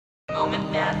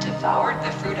moment man devoured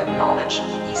the fruit of knowledge,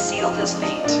 he sealed his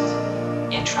fate.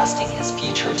 Entrusting his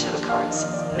future to the cards,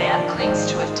 man clings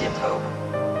to a dim hope.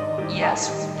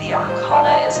 Yes, the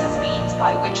arcana is the means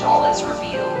by which all is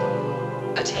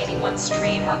revealed. Attaining one's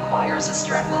dream requires a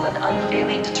stern will and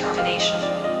unfailing determination.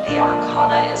 The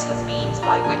arcana is the means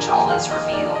by which all is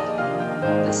revealed.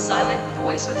 The silent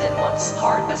voice within one's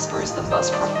heart whispers the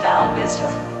most profound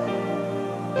wisdom.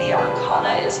 The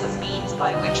arcana is the means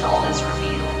by which all is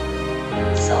revealed.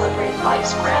 Celebrate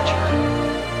life's grandeur,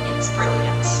 its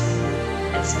brilliance,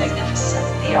 its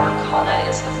magnificence. The arcana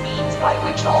is the means by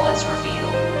which all is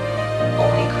revealed.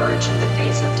 Only courage in the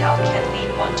face of doubt can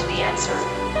lead one to the answer.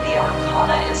 The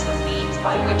arcana is the means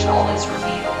by which all is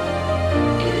revealed.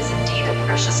 It is indeed a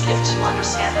precious gift to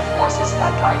understand the forces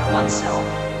that guide oneself.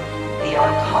 The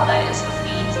arcana is the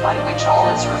means by which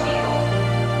all is revealed.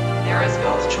 There is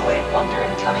both joy and wonder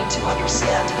in coming to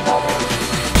understand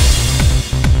another.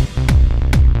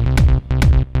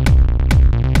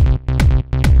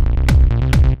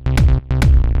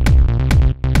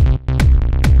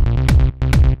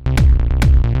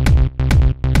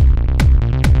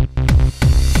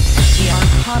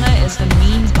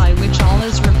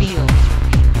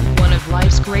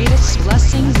 Greatest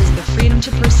blessings is the freedom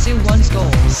to pursue one's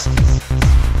goals.